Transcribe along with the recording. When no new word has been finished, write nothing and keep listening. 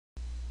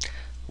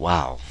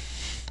Wow,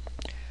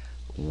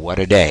 what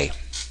a day.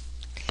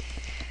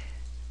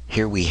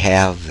 Here we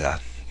have the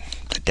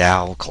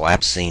Dow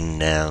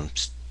collapsing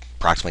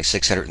approximately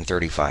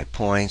 635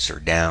 points,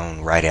 or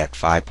down right at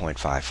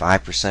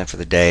 5.55% for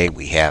the day.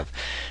 We have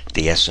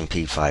the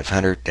S&P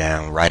 500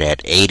 down right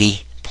at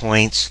 80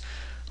 points,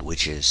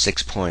 which is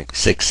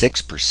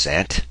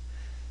 6.66%.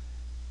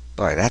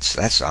 Boy,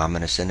 that's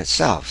ominous in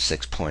itself,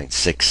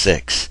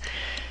 6.66.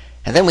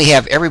 And then we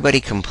have everybody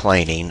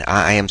complaining.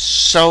 I am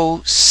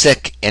so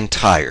sick and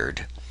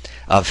tired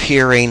of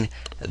hearing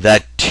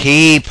the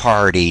Tea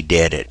Party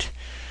did it.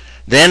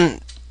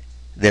 Then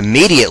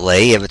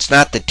immediately, if it's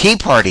not the Tea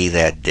Party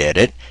that did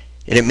it,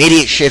 it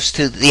immediately shifts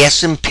to the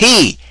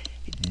S&P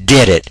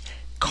did it,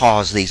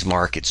 caused these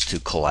markets to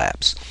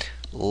collapse.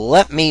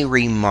 Let me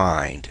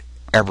remind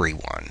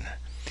everyone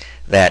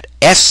that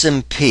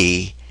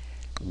S&P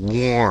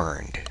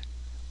warned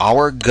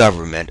our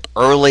government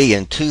early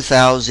in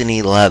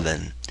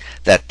 2011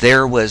 that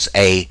there was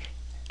a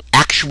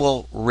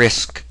actual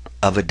risk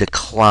of a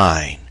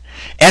decline.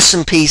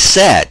 S&P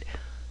said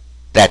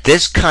that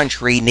this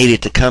country needed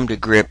to come to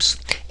grips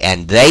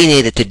and they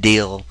needed to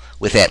deal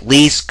with at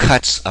least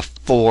cuts of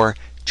 $4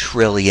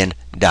 trillion.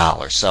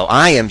 So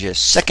I am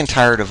just sick and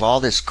tired of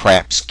all this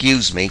crap.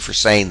 Excuse me for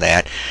saying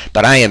that,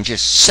 but I am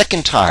just sick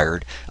and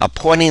tired of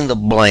pointing the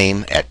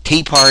blame at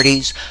Tea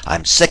Parties.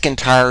 I'm sick and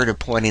tired of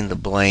pointing the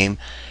blame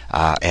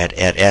at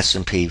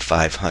S&P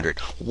 500.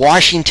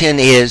 Washington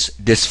is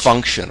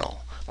dysfunctional.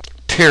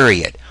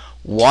 Period.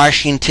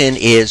 Washington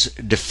is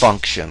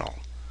dysfunctional.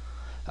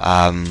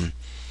 I'm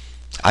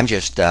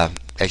just,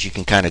 as you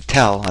can kind of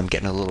tell, I'm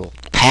getting a little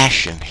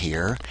passion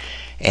here,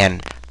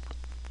 and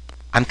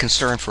I'm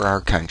concerned for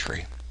our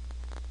country.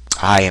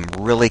 I am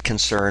really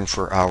concerned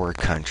for our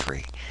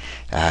country.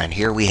 And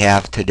here we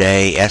have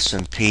today,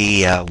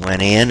 S&P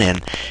went in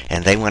and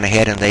they went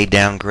ahead and they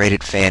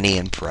downgraded Fannie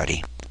and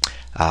Freddie.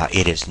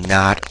 It is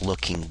not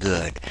looking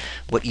good.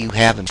 What you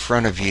have in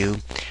front of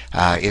you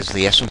is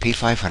the S&P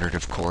 500,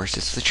 of course.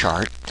 It's the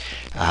chart.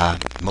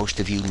 Most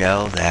of you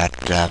know that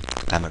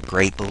I'm a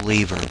great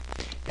believer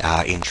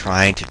in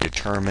trying to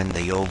determine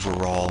the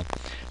overall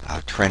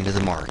trend of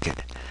the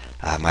market.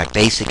 My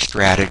basic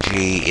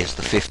strategy is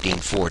the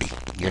 1540.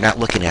 You're not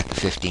looking at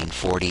the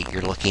 1540,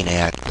 you're looking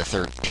at the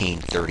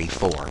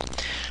 1334.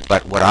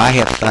 But what I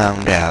have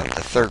found out,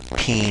 the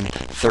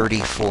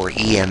 1334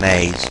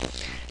 EMAs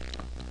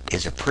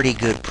is a pretty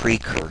good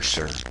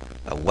precursor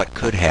of what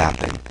could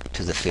happen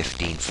to the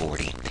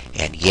 1540.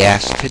 And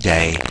yes,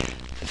 today,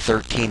 the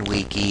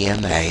 13-week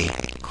EMA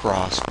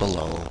crossed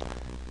below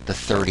the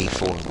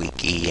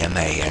 34-week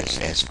EMA,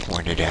 as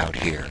pointed out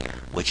here,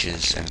 which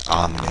is an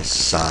ominous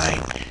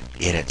sign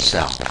in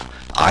itself.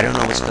 I don't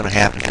know what's going to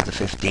happen to the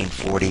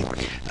 1540.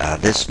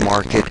 This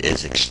market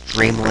is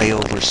extremely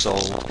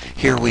oversold.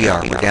 Here we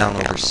are. We're down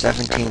over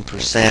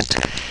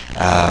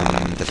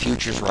 17%. The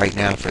futures right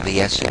now for the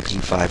S&P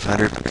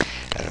 500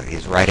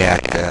 is right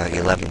at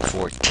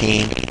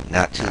 1114.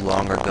 Not too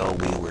long ago,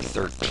 we were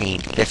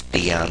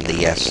 1350 on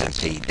the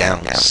S&P,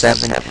 down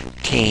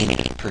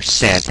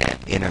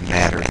 17% in a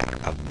matter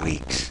of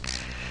weeks.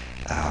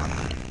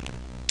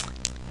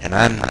 And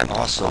I'm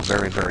also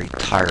very, very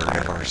tired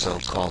of our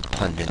so-called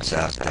pundits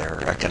out there,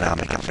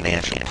 economic and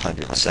financial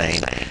pundits,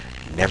 saying,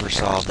 never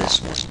saw this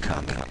one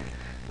coming.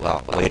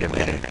 Well, wait a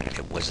minute,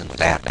 it wasn't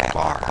that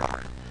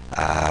far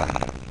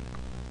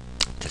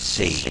to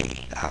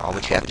see. All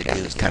what you have to do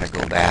is kind of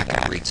go back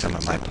and read some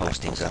of my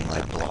postings on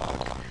my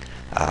blog.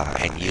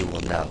 And you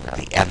will know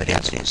the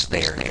evidence was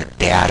there, the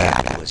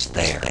data was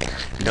there.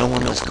 No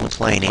one was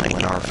complaining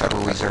when our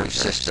Federal Reserve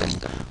System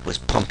was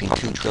pumping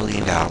 $2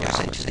 trillion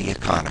into the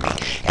economy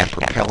and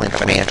propelling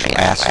financial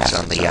assets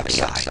on the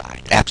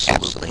upside.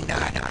 Absolutely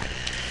not.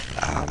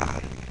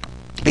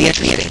 It'll be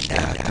interesting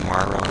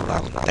tomorrow.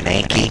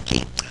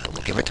 Bernanke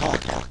will give a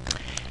talk.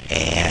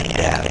 And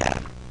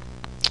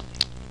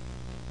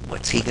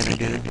what's he going to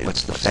do?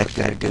 What's the Fed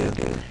going to do?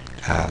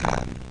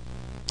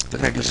 They're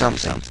going to do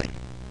something.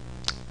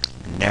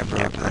 Never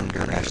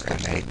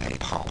underestimate the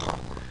power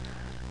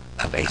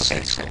of a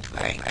central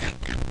bank.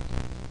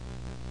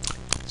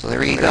 So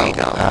there you go.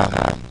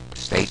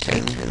 Stay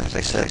tuned. And as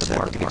I said, the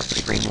market is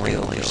extremely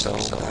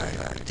oversold.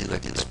 I do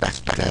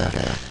expect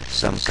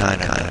some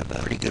kind of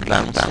pretty good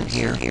bounce in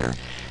here.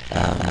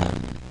 A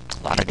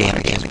lot of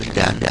damage has been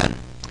done.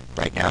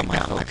 Right now, my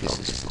focus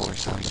is, of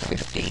course, on the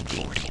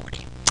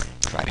 1540.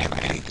 Try to have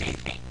a great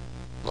evening.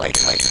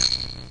 Later.